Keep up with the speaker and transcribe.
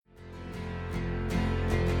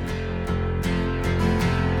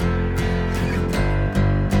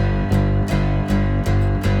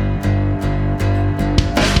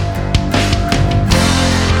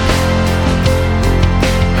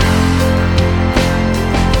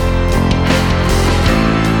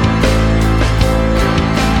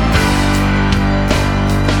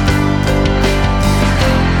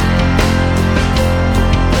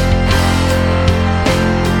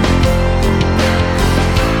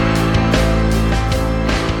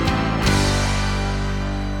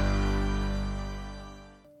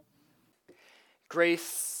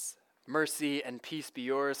Grace, mercy, and peace be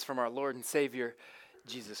yours from our Lord and Savior,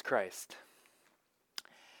 Jesus Christ.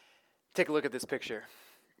 Take a look at this picture.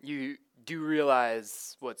 You do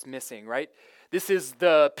realize what's missing, right? This is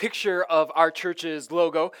the picture of our church's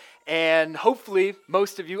logo, and hopefully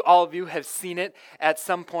most of you, all of you, have seen it at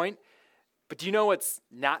some point. But do you know what's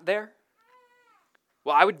not there?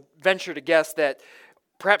 Well, I would venture to guess that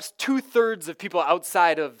perhaps 2/3 of people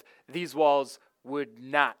outside of these walls would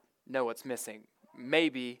not know what's missing.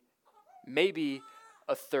 Maybe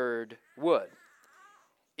a third would.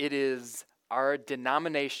 It is our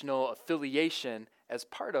denominational affiliation as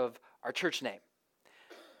part of our church name.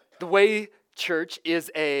 The Way Church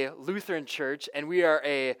is a Lutheran church, and we are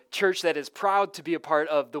a church that is proud to be a part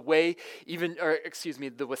of the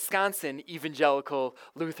the Wisconsin Evangelical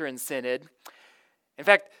Lutheran Synod. In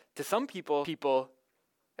fact, to some people,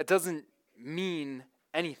 it doesn't mean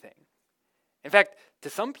anything. In fact, to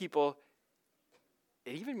some people,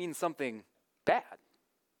 it even means something bad.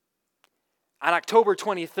 On October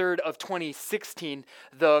 23rd of 2016,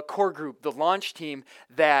 the core group, the launch team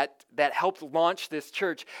that helped launch this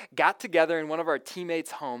church, got together in one of our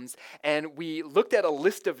teammates' homes, and we looked at a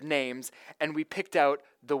list of names, and we picked out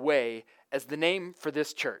The Way as the name for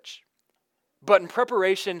this church. But in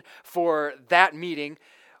preparation for that meeting,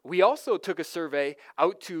 we also took a survey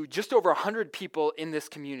out to just over 100 people in this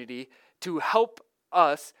community to help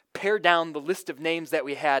us pare down the list of names that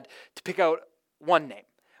we had to pick out one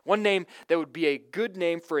name that would be a good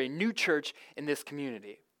name for a new church in this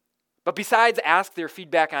community. But besides ask their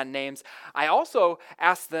feedback on names, I also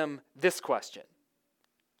asked them this question.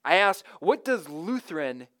 I asked, what does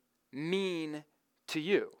Lutheran mean to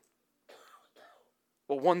you?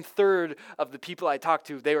 Well, 1/3 of the people I talked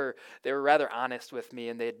to, they were rather honest with me,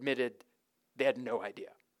 and they admitted they had no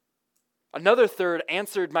idea. Another third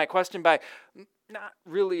answered my question by not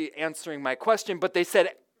really answering my question, but they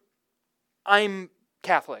said, I'm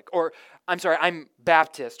Catholic, or I'm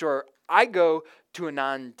Baptist, or I go to a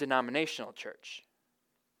non-denominational church.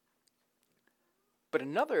 But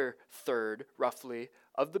another third, roughly,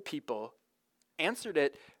 of the people answered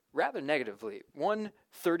it rather negatively. One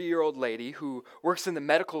 30-year-old lady who works in the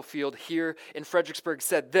medical field here in Fredericksburg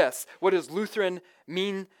said this: what does Lutheran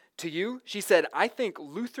mean to you? She said, I think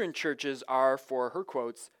Lutheran churches are, for her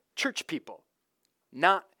quotes, church people,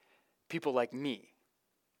 not people like me.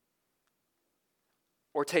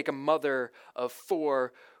 Or take a mother of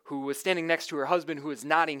 4 who was standing next to her husband, who was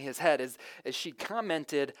nodding his head as she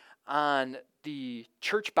commented on the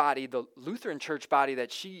church body, the Lutheran church body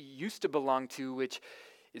that she used to belong to, which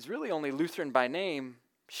is really only Lutheran by name.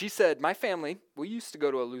 She said, my family, we used to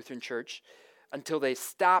go to a Lutheran church until they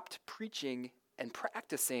stopped preaching and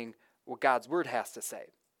practicing what God's word has to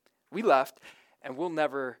say. We left, and we'll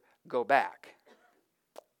never go back.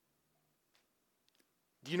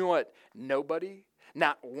 Do you know what nobody,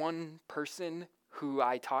 not one person who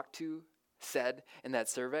I talked to, said in that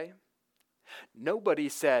survey? Nobody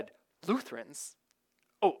said, Lutherans.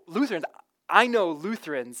 Oh, Lutherans. I know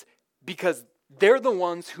Lutherans because they're the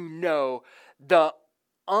ones who know the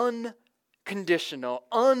unconditional,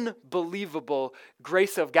 unbelievable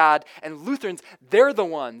grace of God. And Lutherans, they're the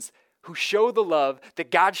ones who show the love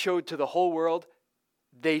that God showed to the whole world.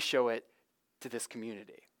 They show it to this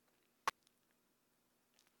community.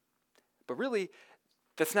 But really,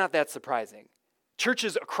 that's not that surprising.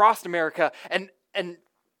 Churches across America, and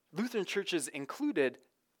Lutheran churches included,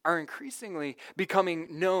 are increasingly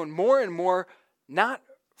becoming known more and more not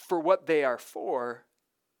for what they are for,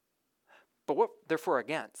 but what they're for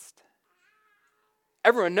against.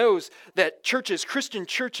 Everyone knows that churches, Christian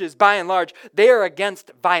churches, by and large, they are against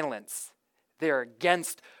violence. They are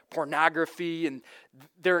against pornography, and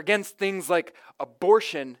they're against things like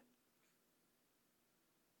abortion.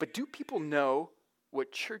 But do people know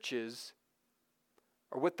what churches,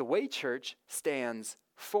 or what the Way Church stands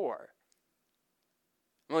for?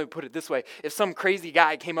 Let me put it this way. If some crazy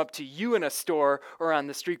guy came up to you in a store or on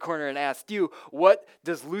the street corner and asked you, what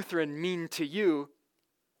does Lutheran mean to you?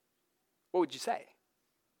 What would you say?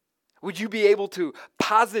 Would you be able to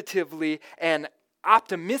positively and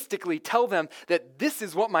optimistically tell them that this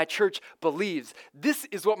is what my church believes, this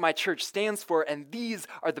is what my church stands for, and these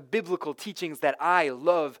are the biblical teachings that I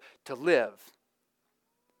love to live?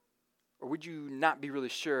 Or would you not be really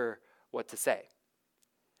sure what to say?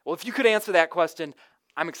 Well, if you could answer that question,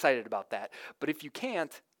 I'm excited about that. But if you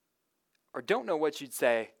can't, or don't know what you'd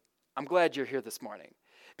say, I'm glad you're here this morning.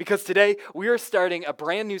 Because today, we are starting a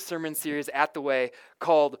brand new sermon series at The Way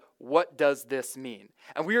called, What Does This Mean?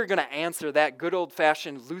 And we are going to answer that good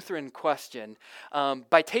old-fashioned Lutheran question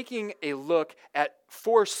by taking a look at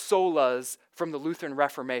 4 solas from the Lutheran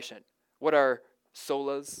Reformation. What are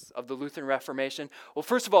solas of the Lutheran Reformation? Well,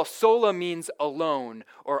 first of all, sola means alone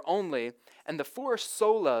or only, and the 4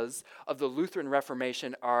 solas of the Lutheran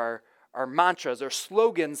Reformation are mantras or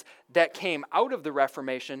slogans that came out of the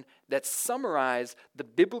Reformation that summarize the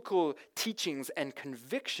biblical teachings and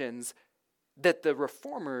convictions that the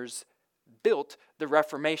Reformers built the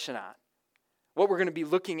Reformation on. What we're going to be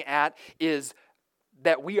looking at is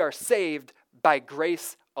that we are saved by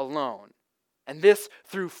grace alone, and this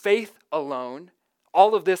through faith alone.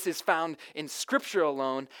 All of this is found in Scripture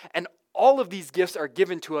alone, and all of these gifts are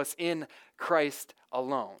given to us in Christ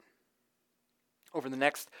alone. Over the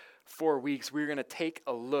next 4 weeks, we're going to take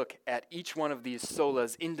a look at each one of these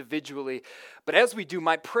solas individually. But as we do,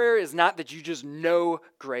 my prayer is not that you just know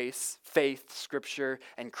grace, faith, Scripture,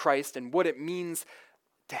 and Christ, and what it means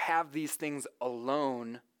to have these things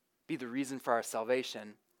alone be the reason for our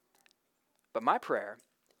salvation. But my prayer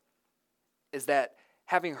is that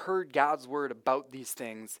having heard God's word about these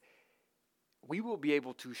things, we will be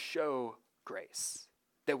able to show grace,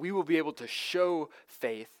 that we will be able to show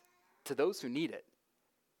faith to those who need it,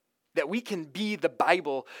 that we can be the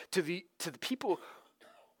Bible to the people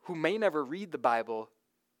who may never read the Bible,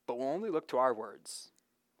 but will only look to our words.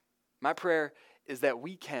 My prayer is that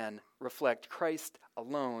we can reflect Christ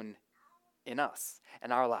alone in us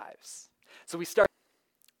and our lives. So we start.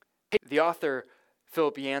 The author,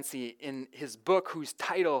 Philip Yancey, in his book, whose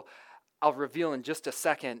title I'll reveal in just a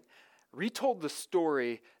second, retold the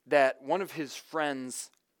story that one of his friends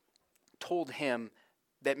told him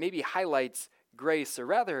that maybe highlights grace, or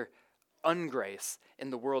rather ungrace, in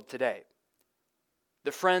the world today.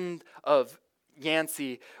 The friend of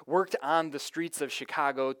Yancey worked on the streets of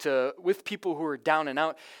Chicago with people who were down and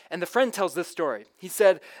out, and the friend tells this story. He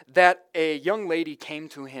said that a young lady came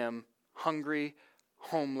to him hungry,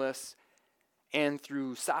 homeless, and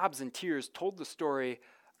through sobs and tears told the story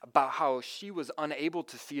about how she was unable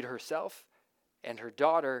to feed herself and her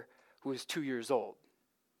daughter, who was 2 years old.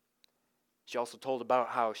 She also told about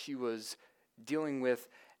how she was dealing with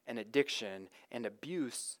an addiction and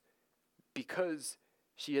abuse because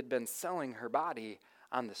she had been selling her body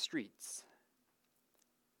on the streets.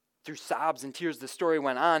 Through sobs and tears, the story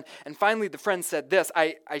went on, and finally the friend said this.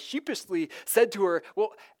 I sheepishly said to her,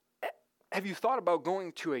 "Well, have you thought about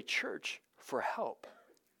going to a church for help?"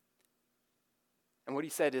 And what he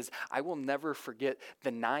said is, I will never forget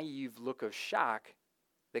the naive look of shock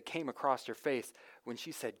that came across her face when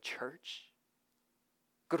she said, "Church?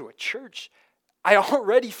 Go to a church? I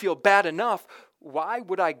already feel bad enough. Why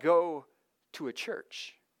would I go to a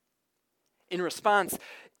church?" In response,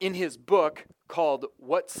 in his book called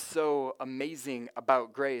What's So Amazing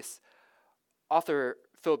About Grace, author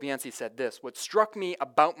Philip Yancey said this: "What struck me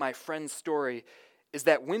about my friend's story is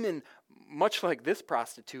that women, much like this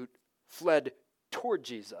prostitute, fled toward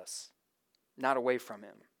Jesus, not away from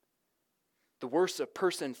him. The worse a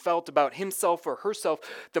person felt about himself or herself,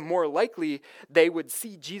 the more likely they would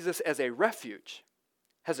see Jesus as a refuge.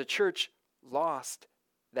 Has a church lost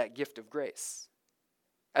that gift of grace?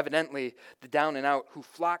 Evidently, the down and out who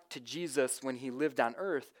flocked to Jesus when he lived on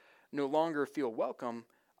earth no longer feel welcome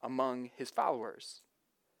among his followers."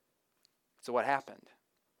 So what happened?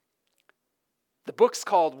 The book's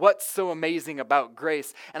called What's So Amazing About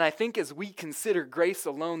Grace, and I think as we consider grace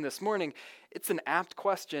alone this morning, it's an apt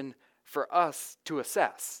question for us to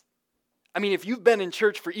assess. I mean, if you've been in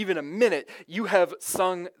church for even a minute, you have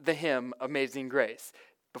sung the hymn Amazing Grace.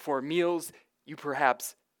 Before meals, you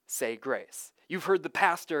perhaps say grace. You've heard the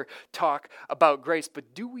pastor talk about grace,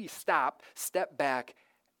 but do we step back,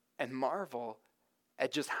 and marvel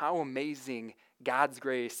at just how amazing God's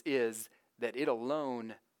grace is, that it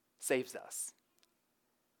alone saves us?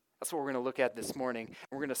 That's what we're going to look at this morning.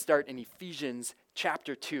 We're going to start in Ephesians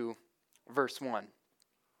chapter 2, verse 1.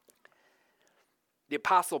 The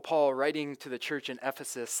Apostle Paul, writing to the church in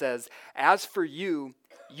Ephesus, says, "As for you,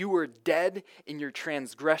 you were dead in your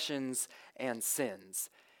transgressions and sins."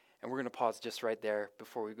 And we're going to pause just right there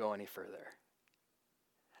before we go any further.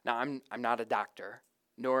 Now, I'm not a doctor,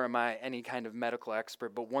 nor am I any kind of medical expert,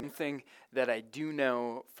 but one thing that I do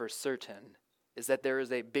know for certain is that there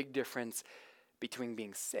is a big difference between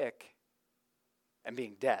being sick and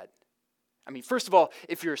being dead. I mean, first of all,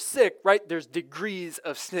 if you're sick, right, there's degrees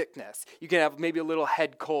of sickness. You can have maybe a little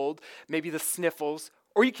head cold, maybe the sniffles,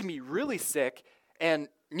 or you can be really sick and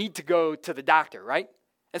need to go to the doctor, right?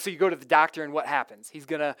 And so you go to the doctor, and what happens? He's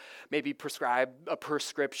going to maybe prescribe a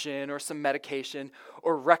prescription or some medication,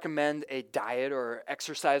 or recommend a diet or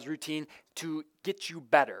exercise routine to get you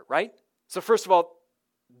better, right? So first of all,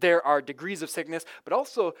 there are degrees of sickness, but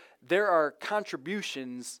also there are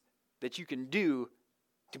contributions that you can do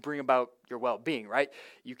to bring about your well-being, right?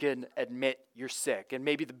 You can admit you're sick. And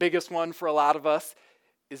maybe the biggest one for a lot of us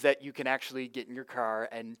is that you can actually get in your car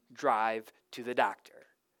and drive to the doctor.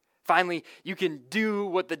 Finally, you can do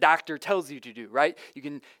what the doctor tells you to do, right? You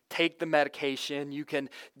can take the medication, you can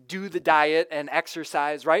do the diet and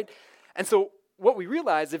exercise, right? And so what we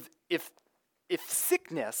realize, if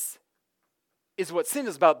sickness is what sin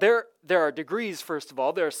is about, there are degrees, first of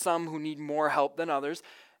all. There are some who need more help than others.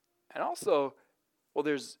 And also, well,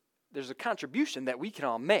 there's a contribution that we can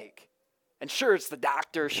all make. And sure, it's the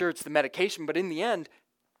doctor, sure, it's the medication, but in the end,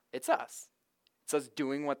 it's us. It's us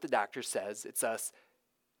doing what the doctor says. It's us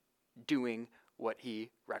doing what he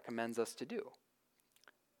recommends us to do.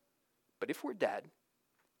 But if we're dead,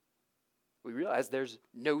 we realize there's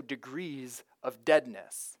no degrees of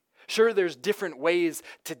deadness. Sure, there's different ways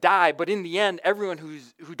to die, but in the end, everyone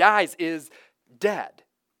who dies is dead.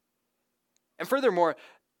 And furthermore,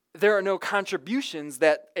 there are no contributions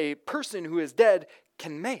that a person who is dead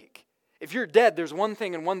can make. If you're dead, there's one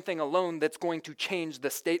thing and one thing alone that's going to change the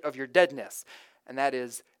state of your deadness, and that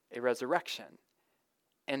is a resurrection.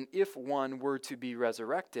 And if one were to be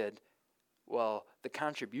resurrected, well, the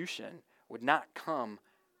contribution would not come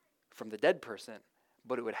from the dead person,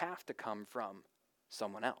 but it would have to come from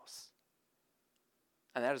someone else.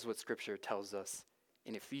 And that is what Scripture tells us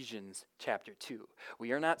in Ephesians chapter 2.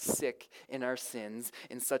 We are not sick in our sins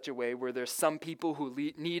in such a way where there's some people who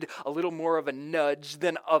need a little more of a nudge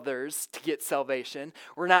than others to get salvation.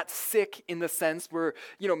 We're not sick in the sense where,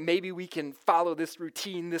 maybe we can follow this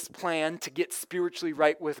routine, this plan to get spiritually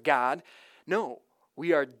right with God. No,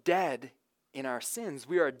 we are dead in our sins.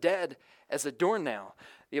 We are dead as a doornail.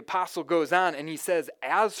 The apostle goes on and he says,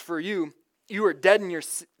 "As for you, you are dead in your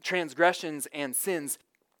transgressions and sins,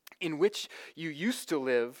 in which you used to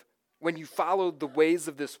live when you followed the ways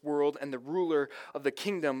of this world and the ruler of the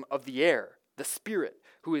kingdom of the air, the Spirit,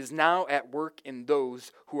 who is now at work in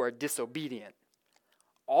those who are disobedient.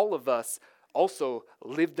 All of us also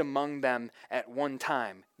lived among them at one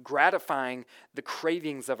time, gratifying the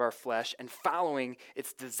cravings of our flesh and following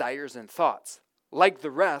its desires and thoughts. Like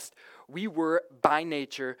the rest, we were by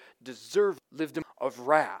nature lived of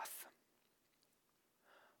wrath."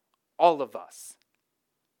 All of us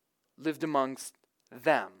lived amongst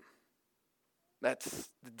them. That's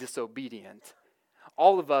the disobedient.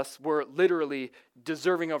 All of us were literally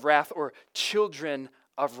deserving of wrath or children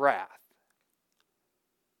of wrath.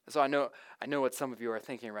 So I know what some of you are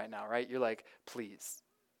thinking right now, right? You're like, please,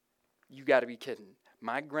 you got to be kidding.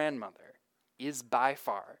 My grandmother is by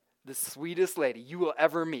far the sweetest lady you will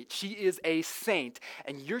ever meet. She is a saint,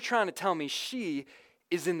 and you're trying to tell me she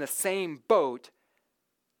is in the same boat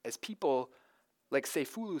as people like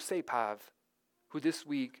Seyfulu Seypav, who this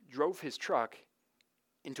week drove his truck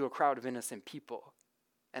into a crowd of innocent people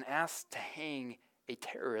and asked to hang a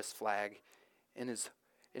terrorist flag in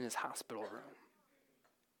his hospital room.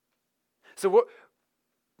 So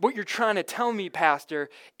what you're trying to tell me, Pastor,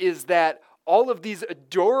 is that all of these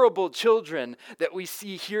adorable children that we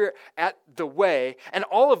see here at the Way, and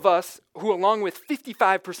all of us who, along with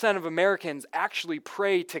 55% of Americans, actually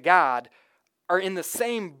pray to God, are in the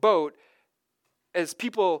same boat as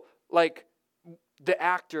people like the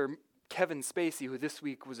actor Kevin Spacey, who this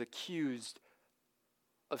week was accused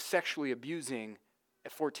of sexually abusing a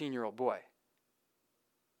 14-year-old boy.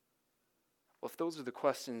 Well, if those are the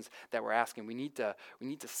questions that we're asking, we need to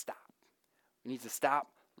stop. We need to stop,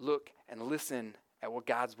 look, and listen at what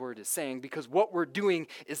God's word is saying, because what we're doing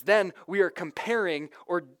is then we are comparing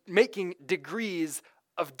or making degrees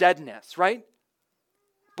of deadness, right?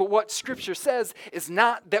 But what Scripture says is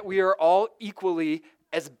not that we are all equally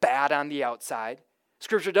as bad on the outside.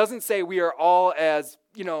 Scripture doesn't say we are all as,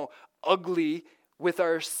 ugly with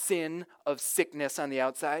our sin of sickness on the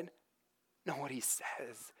outside. No,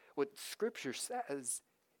 what Scripture says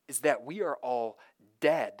is that we are all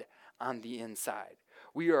dead on the inside.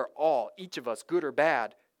 We are all, each of us, good or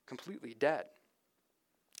bad, completely dead.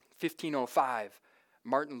 1505.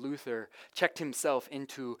 Martin Luther checked himself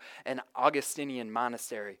into an Augustinian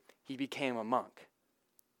monastery. He became a monk.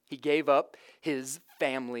 He gave up his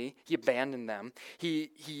family. He abandoned them.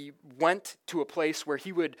 He went to a place where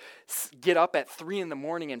he would get up at 3 a.m.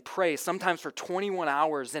 and pray, sometimes for 21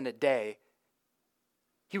 hours in a day.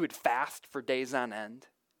 He would fast for days on end.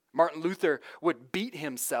 Martin Luther would beat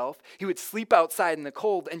himself. He would sleep outside in the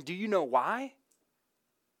cold. And do you know why?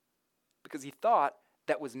 Because he thought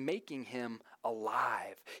that was making him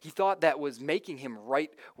alive. He thought that was making him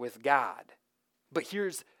right with God. But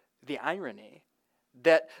here's the irony,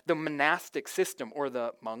 that the monastic system, or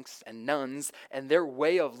the monks and nuns and their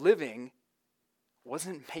way of living,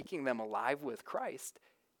 wasn't making them alive with Christ.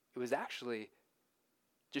 It was actually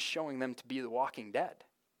just showing them to be the walking dead.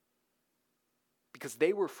 Because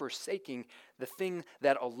they were forsaking the thing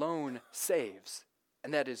that alone saves,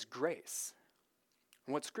 and that is grace.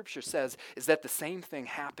 And what Scripture says is that the same thing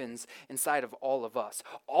happens inside of all of us.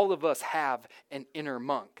 All of us have an inner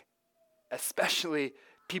monk, especially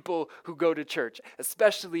people who go to church,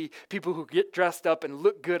 especially people who get dressed up and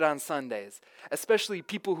look good on Sundays, especially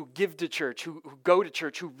people who give to church, who go to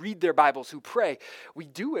church, who read their Bibles, who pray. We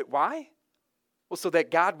do it. Why? Well, so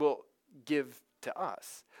that God will give to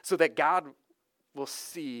us, so that God will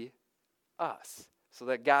see us, so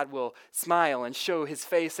that God will smile and show his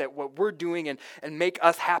face at what we're doing and make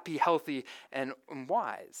us happy, healthy, and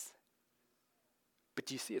wise. But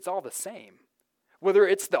do you see, it's all the same. Whether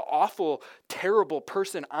it's the awful, terrible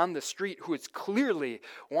person on the street who is clearly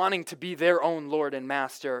wanting to be their own Lord and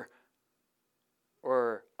Master,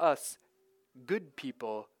 or us good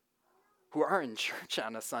people who are in church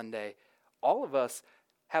on a Sunday, all of us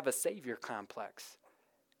have a Savior complex,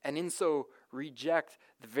 and in so reject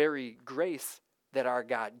the very grace that our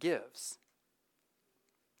God gives.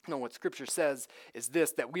 No, what Scripture says is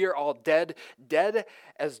this, that we are all dead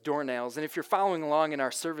as doornails. And if you're following along in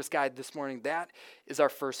our service guide this morning, that is our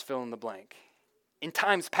first fill in the blank. In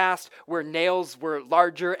times past, where nails were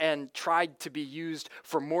larger and tried to be used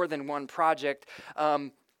for more than one project,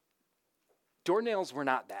 doornails were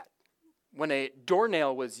not that. When a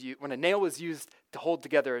nail was used to hold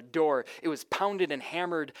together a door, it was pounded and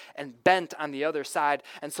hammered and bent on the other side,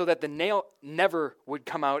 and so that the nail never would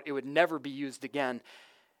come out, it would never be used again.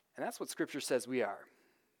 And that's what Scripture says we are.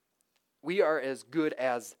 We are as good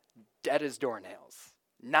as dead as doornails,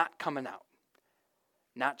 not coming out,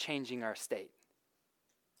 not changing our state,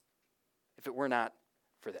 if it were not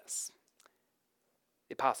for this.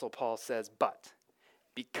 The Apostle Paul says, but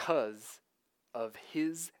because of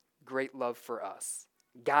his great love for us,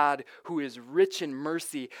 God, who is rich in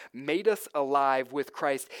mercy, made us alive with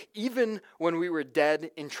Christ even when we were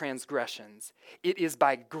dead in transgressions. It is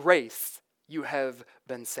by grace you have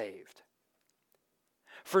been saved.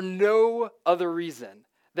 For no other reason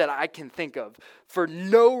that I can think of, for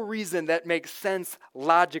no reason that makes sense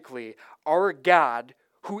logically, our God,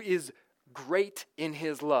 who is great in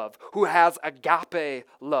his love, who has agape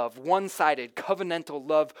love, one-sided covenantal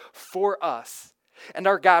love for us, and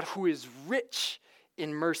our God who is rich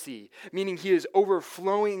in mercy, meaning he is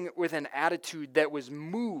overflowing with an attitude that was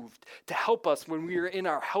moved to help us when we are in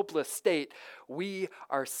our helpless state, we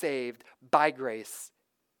are saved by grace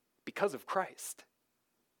because of Christ.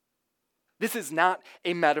 This is not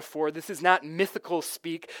a metaphor. This is not mythical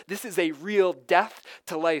speak. This is a real death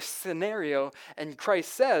to life scenario, and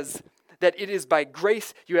Christ says that it is by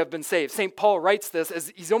grace you have been saved. St. Paul writes this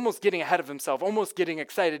as he's almost getting ahead of himself, almost getting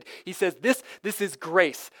excited. He says, this is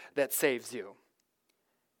grace that saves you.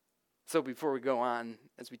 So before we go on,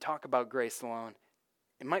 as we talk about grace alone,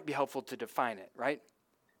 it might be helpful to define it, right?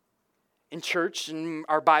 In church, in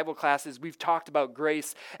our Bible classes, we've talked about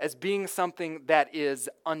grace as being something that is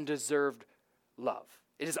undeserved love.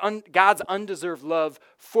 It is God's undeserved love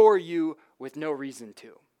for you with no reason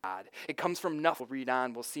to. God. It comes from nothing. We'll read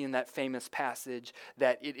on, we'll see in that famous passage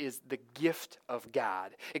that it is the gift of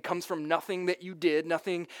God. It comes from nothing that you did,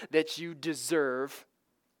 nothing that you deserve.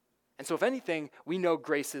 And so if anything, we know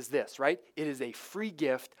grace is this, right? It is a free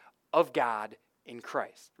gift of God in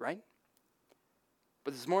Christ, right?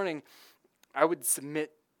 But this morning, I would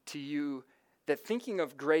submit to you that thinking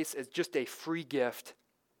of grace as just a free gift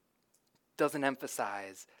doesn't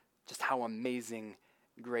emphasize just how amazing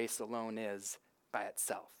grace alone is by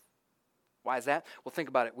itself. Why is that? Well, think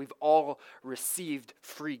about it. We've all received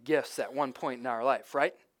free gifts at one point in our life,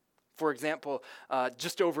 right? For example,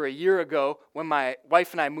 just over a year ago, when my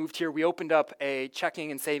wife and I moved here, we opened up a checking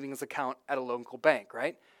and savings account at a local bank,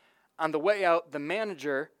 right? On the way out, the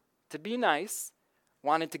manager, to be nice,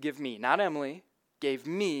 wanted to give me, not Emily, gave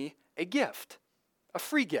me a gift, a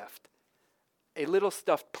free gift, a little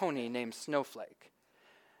stuffed pony named Snowflake.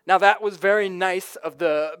 Now, that was very nice of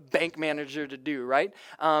the bank manager to do, right?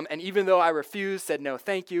 And even though I refused, said no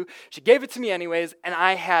thank you, she gave it to me anyways, and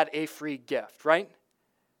I had a free gift, right?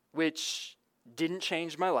 Which didn't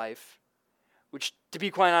change my life, which, to be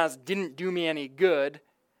quite honest, didn't do me any good,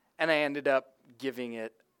 and I ended up giving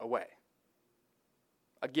it away.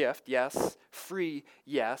 A gift, yes. Free,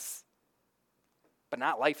 yes. But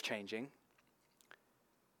not life-changing.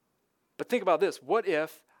 But think about this. What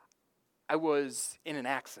if I was in an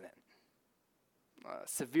accident, a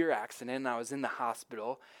severe accident, and I was in the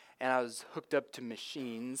hospital, and I was hooked up to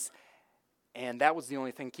machines, and that was the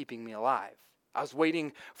only thing keeping me alive. I was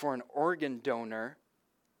waiting for an organ donor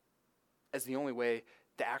as the only way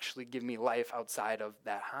to actually give me life outside of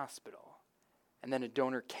that hospital. And then a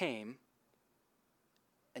donor came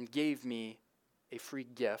and gave me a free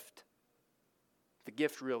gift, the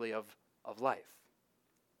gift really of life.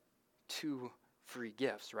 2 free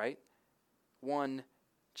gifts, right? One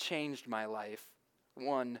changed my life,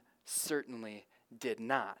 one certainly did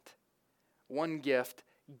not. One gift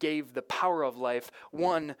gave the power of life,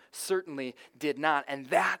 one certainly did not. And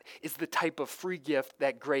that is the type of free gift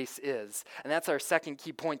that grace is. And that's our second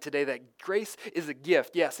key point today, that grace is a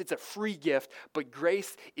gift. Yes, it's a free gift, but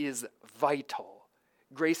grace is vital.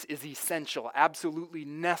 Grace is essential, absolutely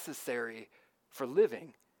necessary for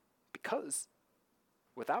living, because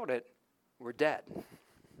without it, we're dead.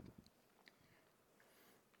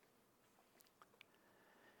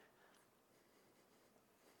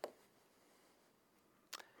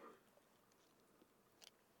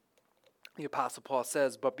 The Apostle Paul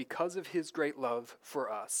says, "But because of his great love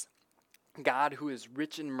for us, God, who is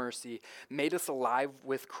rich in mercy, made us alive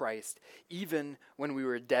with Christ, even when we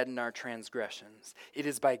were dead in our transgressions. It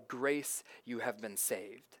is by grace you have been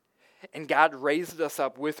saved. And God raised us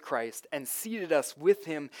up with Christ and seated us with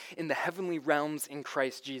him in the heavenly realms in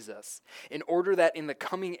Christ Jesus, in order that in the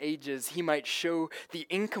coming ages he might show the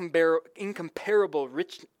incomparable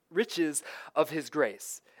riches of his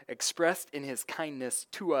grace, expressed in his kindness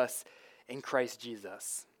to us in Christ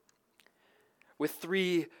Jesus." With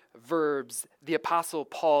 3 verbs, the Apostle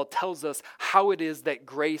Paul tells us how it is that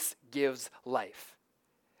grace gives life.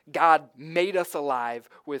 God made us alive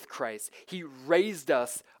with Christ. He raised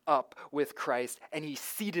us up with Christ, and he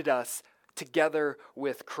seated us together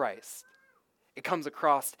with Christ. It comes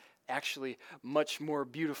across actually much more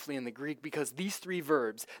beautifully in the Greek, because these 3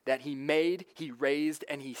 verbs, that he made, he raised,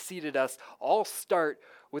 and he seated us, all start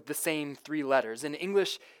with the same 3 letters. In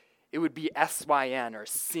English, it would be syn, or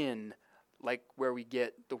sin, like where we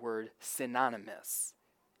get the word synonymous.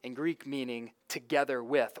 In Greek, meaning together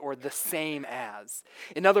with, or the same as.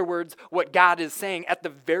 In other words, what God is saying, at the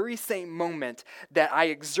very same moment that I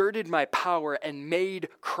exerted my power and made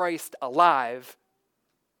Christ alive,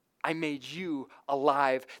 I made you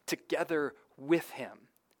alive together with him.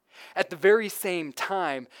 At the very same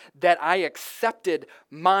time that I accepted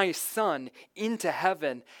my Son into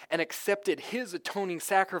heaven and accepted his atoning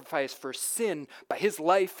sacrifice for sin by his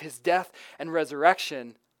life, his death, and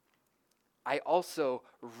resurrection, I also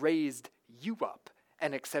raised you up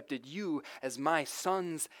and accepted you as my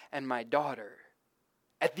sons and my daughter.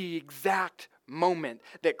 At the exact moment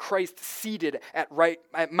that Christ seated at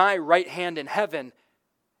my right hand in heaven,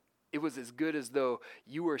 it was as good as though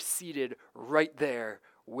you were seated right there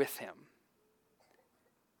with him.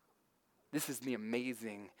 This is the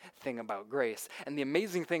amazing thing about grace. And the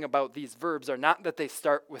amazing thing about these verbs are not that they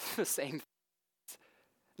start with the same things.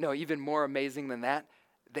 No, even more amazing than that,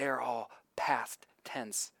 they're all past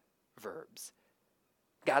tense verbs.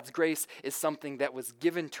 God's grace is something that was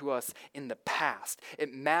given to us in the past.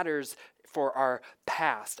 It matters for our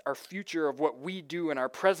past. Our future of what we do and our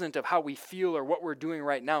present of how we feel or what we're doing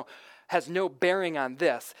right now has no bearing on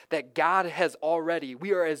this, that God has already,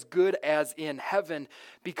 we are as good as in heaven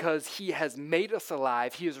because he has made us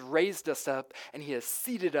alive, he has raised us up, and he has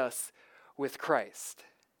seated us with Christ.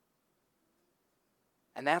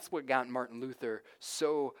 And that's what got Martin Luther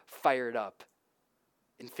so fired up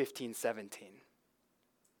in 1517.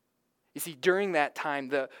 You see, during that time,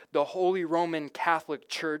 the Holy Roman Catholic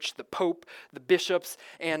Church, the Pope, the bishops,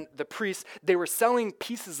 and the priests, they were selling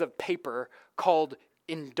pieces of paper called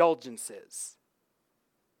indulgences.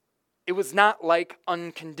 It was not like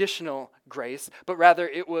unconditional grace, but rather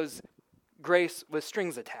it was grace with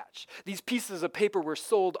strings attached. These pieces of paper were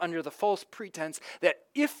sold under the false pretense that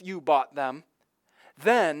if you bought them,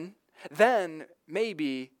 then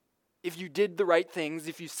maybe if you did the right things,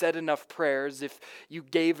 if you said enough prayers, if you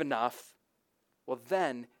gave enough, well,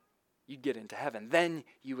 then you'd get into heaven. Then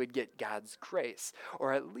you would get God's grace.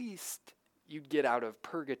 Or at least you'd get out of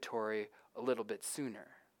purgatory a little bit sooner.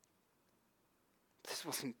 This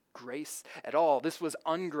wasn't grace at all. This was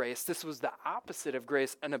ungrace. This was the opposite of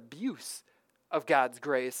grace, an abuse of God's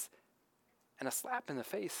grace, and a slap in the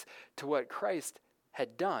face to what Christ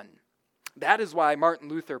had done. That is why Martin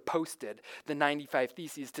Luther posted the 95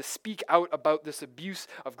 Theses, to speak out about this abuse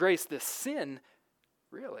of grace, this sin,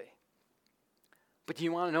 really. But do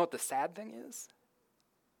you want to know what the sad thing is?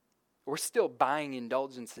 We're still buying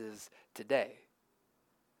indulgences today.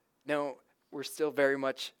 No, we're still very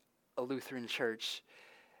much a Lutheran church.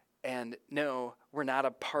 And no, we're not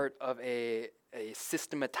a part of a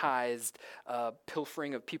systematized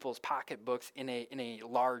pilfering of people's pocketbooks in a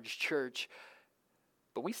large church.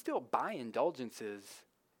 But we still buy indulgences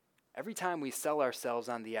every time we sell ourselves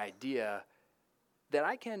on the idea that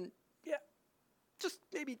I can, just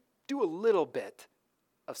maybe do a little bit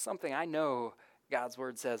of something I know God's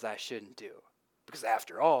word says I shouldn't do. Because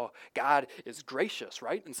after all, God is gracious,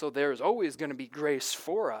 right? And so there's always going to be grace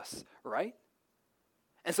for us, right?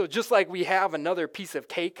 And so just like we have another piece of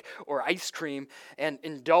cake or ice cream and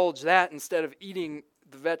indulge that instead of eating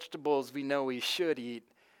the vegetables we know we should eat,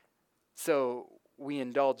 so we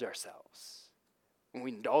indulge ourselves.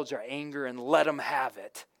 We indulge our anger and let them have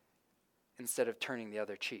it instead of turning the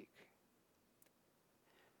other cheek.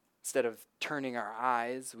 Instead of turning our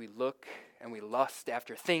eyes, we look and we lust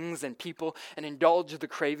after things and people and indulge the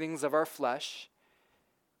cravings of our flesh.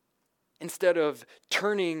 Instead of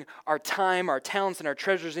turning our time, our talents, and our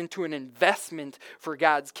treasures into an investment for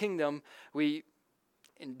God's kingdom, we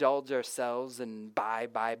indulge ourselves and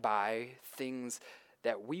buy things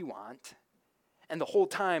that we want. And the whole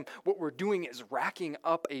time, what we're doing is racking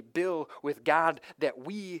up a bill with God that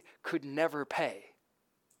we could never pay.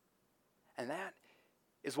 And that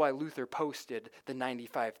is why Luther posted the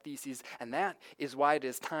 95 Theses, and that is why it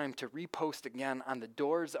is time to repost again on the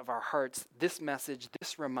doors of our hearts this message,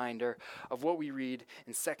 this reminder of what we read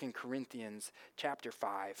in 2 Corinthians chapter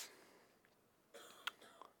 5.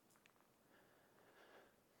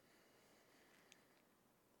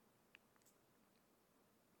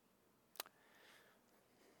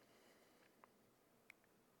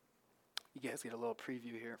 You guys get a little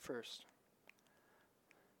preview here first.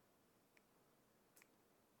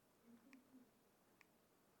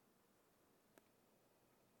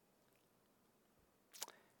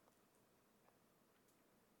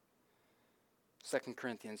 Second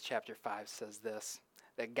Corinthians chapter 5 says this,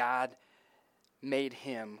 that God made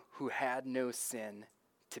him who had no sin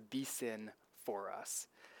to be sin for us,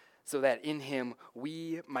 so that in him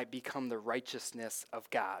we might become the righteousness of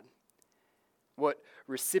God. What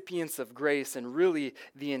recipients of grace and really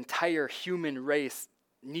the entire human race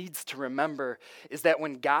needs to remember is that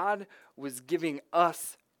when God was giving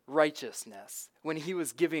us righteousness, when he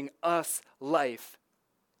was giving us life,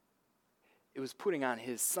 it was putting on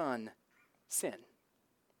his son sin.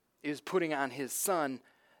 It was putting on his son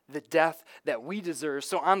the death that we deserve.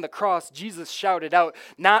 So on the cross, Jesus shouted out,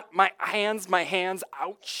 not my hands,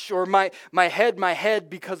 ouch, or my head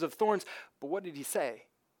because of thorns. But what did he say?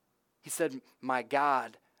 He said, my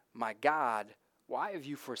God, why have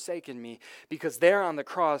you forsaken me? Because there on the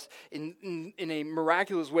cross, in a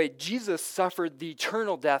miraculous way, Jesus suffered the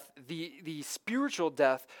eternal death, the spiritual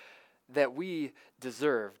death that we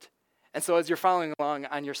deserved. And so as you're following along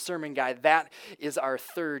on your sermon guide, that is our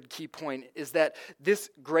third key point, is that this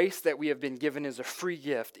grace that we have been given is a free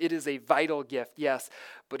gift. It is a vital gift, yes,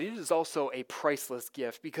 but it is also a priceless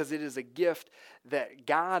gift because it is a gift that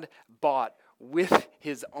God bought with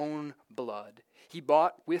his own blood. He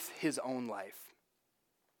bought with his own life.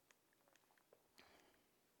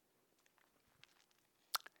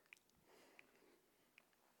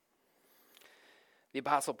 The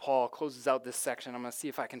Apostle Paul closes out this section. I'm going to see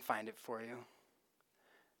if I can find it for you.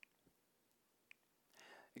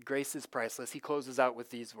 Grace is priceless. He closes out with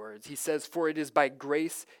these words. He says, for it is by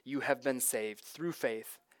grace you have been saved through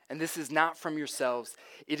faith. And this is not from yourselves.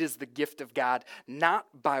 It is the gift of God, not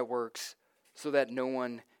by works, so that no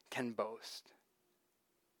one can boast.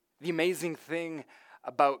 The amazing thing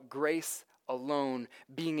about grace alone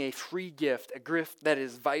being a free gift, a gift that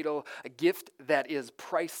is vital, a gift that is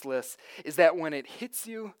priceless, is that when it hits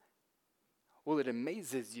you, well, it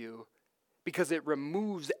amazes you because it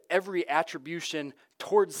removes every attribution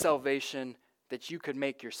towards salvation that you could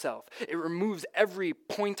make yourself. It removes every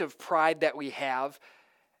point of pride that we have,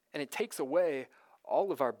 and it takes away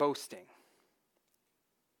all of our boasting.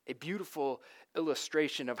 A beautiful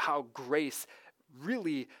illustration of how grace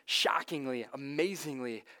really shockingly,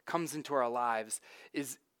 amazingly comes into our lives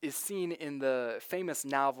is seen in the famous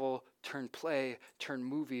novel turned play turned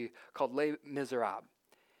movie called Les Miserables.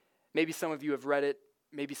 Maybe some of you have read it,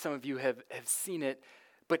 maybe some of you have seen it,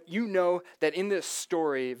 but you know that in this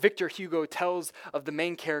story, Victor Hugo tells of the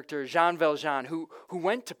main character, Jean Valjean, who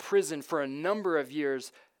went to prison for a number of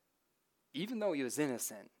years, even though he was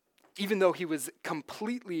innocent. Even though he was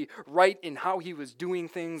completely right in how he was doing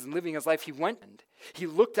things and living his life, he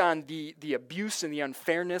looked on the abuse and the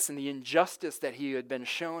unfairness and the injustice that he had been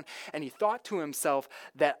shown, and he thought to himself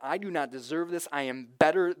that I do not deserve this. I am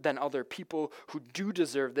better than other people who do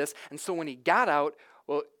deserve this. And so when he got out,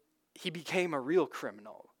 well, he became a real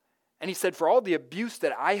criminal. And he said, for all the abuse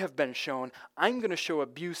that I have been shown, I'm going to show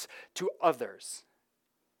abuse to others.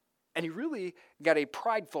 And he really got a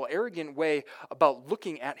prideful, arrogant way about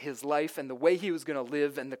looking at his life and the way he was going to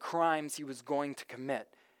live and the crimes he was going to commit.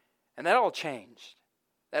 And that all changed.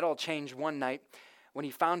 That all changed one night when he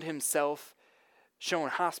found himself shown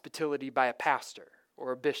hospitality by a pastor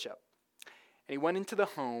or a bishop. And he went into the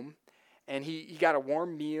home, and he got a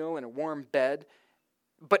warm meal and a warm bed,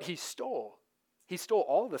 but he stole. He stole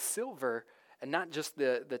all the silver, and not just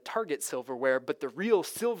the Target silverware, but the real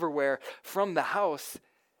silverware from the house,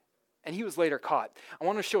 and he was later caught. I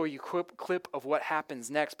want to show you a clip of what happens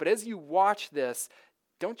next, but as you watch this,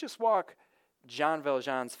 don't just walk Jean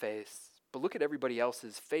Valjean's face, but look at everybody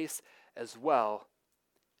else's face as well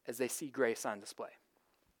as they see grace on display.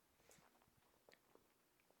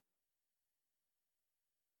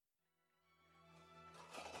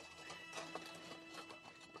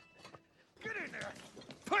 Get in there!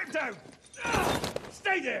 Put him down!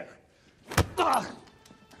 Stay there!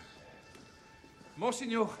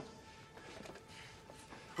 Monsignor,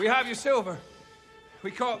 we have your silver. We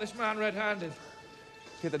caught this man red-handed.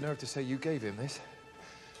 You had the nerve to say you gave him this?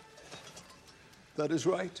 That is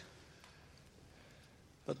right.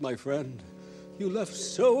 But my friend, you left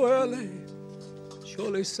so early.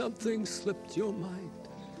 Surely something slipped your mind.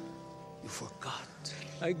 You forgot.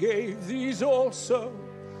 I gave these also.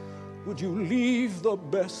 Would you leave the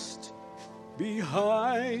best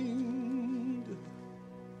behind?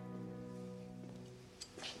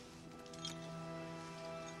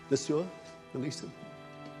 Monsieur, release him.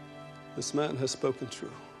 This man has spoken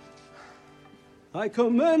true. I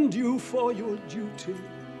commend you for your duty.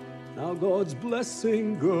 Now God's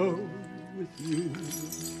blessing go with you.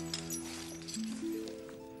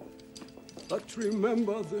 But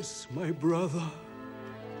remember this, my brother.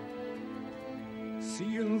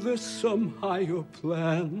 See in this some higher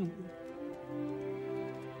plan.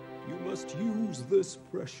 You must use this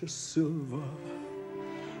precious silver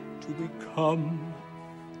to become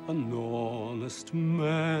an honest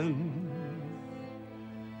man.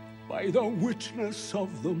 By the witness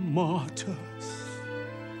of the martyrs,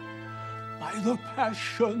 by the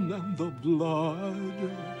passion and the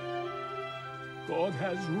blood, God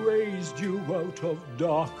has raised you out of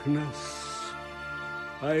darkness.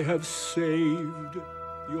 I have saved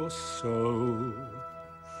your soul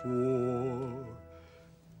for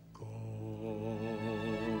God.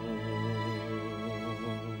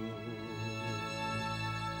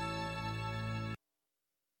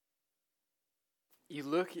 You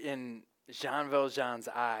look in Jean Valjean's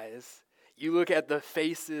eyes, you look at the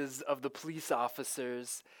faces of the police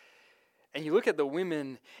officers, and you look at the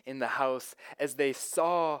women in the house as they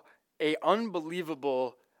saw an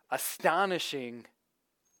unbelievable, astonishing,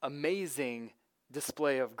 amazing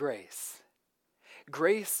display of grace.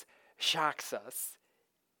 Grace shocks us.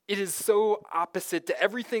 It is so opposite to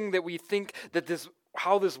everything that we think that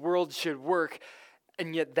how this world should work,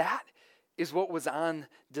 and yet that is what was on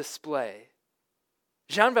display.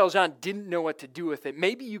 Jean Valjean didn't know what to do with it.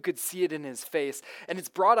 Maybe you could see it in his face, and it's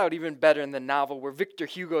brought out even better in the novel where Victor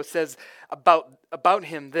Hugo says about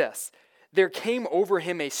him this: there came over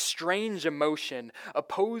him a strange emotion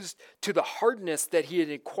opposed to the hardness that he had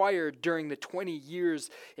acquired during the 20 years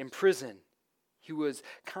in prison. He was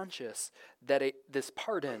conscious that this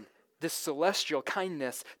pardon, this celestial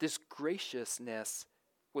kindness, this graciousness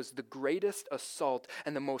was the greatest assault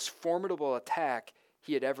and the most formidable attack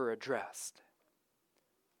he had ever addressed.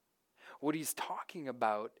 What he's talking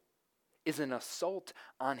about is an assault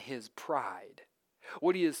on his pride.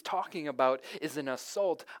 What he is talking about is an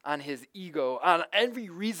assault on his ego, on every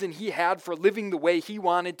reason he had for living the way he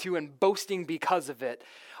wanted to and boasting because of it.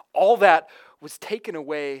 All that was taken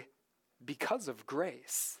away because of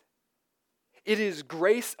grace. It is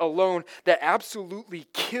grace alone that absolutely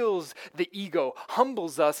kills the ego,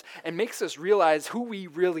 humbles us, and makes us realize who we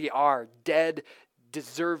really are: dead,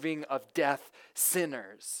 deserving of death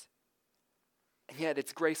sinners. And yet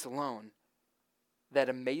it's grace alone that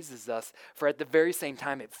amazes us, for at the very same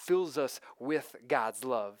time it fills us with God's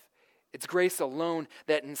love. It's grace alone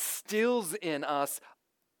that instills in us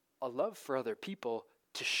a love for other people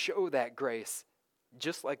to show that grace,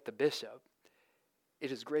 just like the bishop.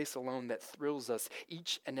 It is grace alone that thrills us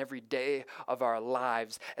each and every day of our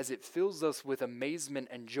lives, as it fills us with amazement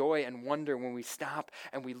and joy and wonder when we stop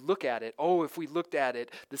and we look at it. Oh, if we looked at it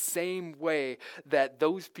the same way that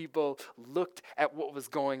those people looked at what was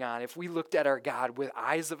going on, if we looked at our God with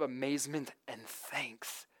eyes of amazement and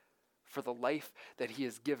thanks for the life that he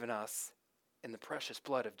has given us in the precious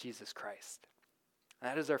blood of Jesus Christ. And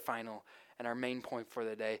that is our final and our main point for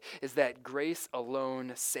the day, is that grace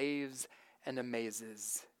alone saves and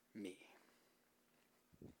amazes me.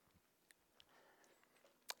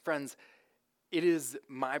 Friends, it is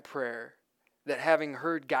my prayer that having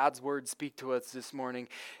heard God's word speak to us this morning,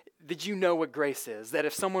 that you know what grace is. That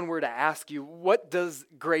if someone were to ask you, what does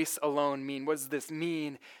grace alone mean? What does this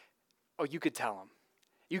mean? Oh, you could tell them.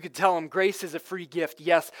 You could tell them grace is a free gift,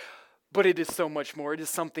 yes, But it is so much more. It is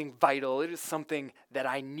something vital. It is something that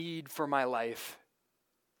I need for my life.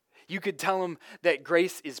 You could tell him that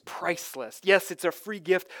grace is priceless. Yes, it's a free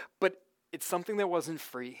gift, but it's something that wasn't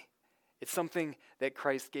free. It's something that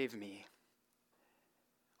Christ gave me.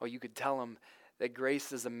 Or you could tell him that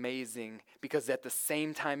grace is amazing because at the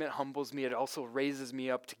same time it humbles me, it also raises me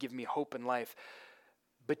up to give me hope in life.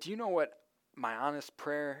 But do you know what my honest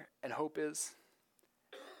prayer and hope is?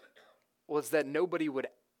 Well, it's that nobody would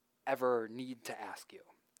ever need to ask you.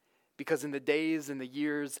 Because in the days and the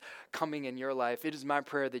years coming in your life, it is my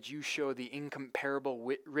prayer that you show the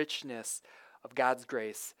incomparable richness of God's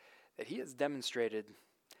grace that he has demonstrated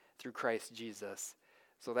through Christ Jesus,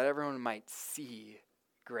 so that everyone might see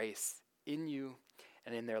grace in you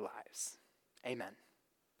and in their lives. Amen.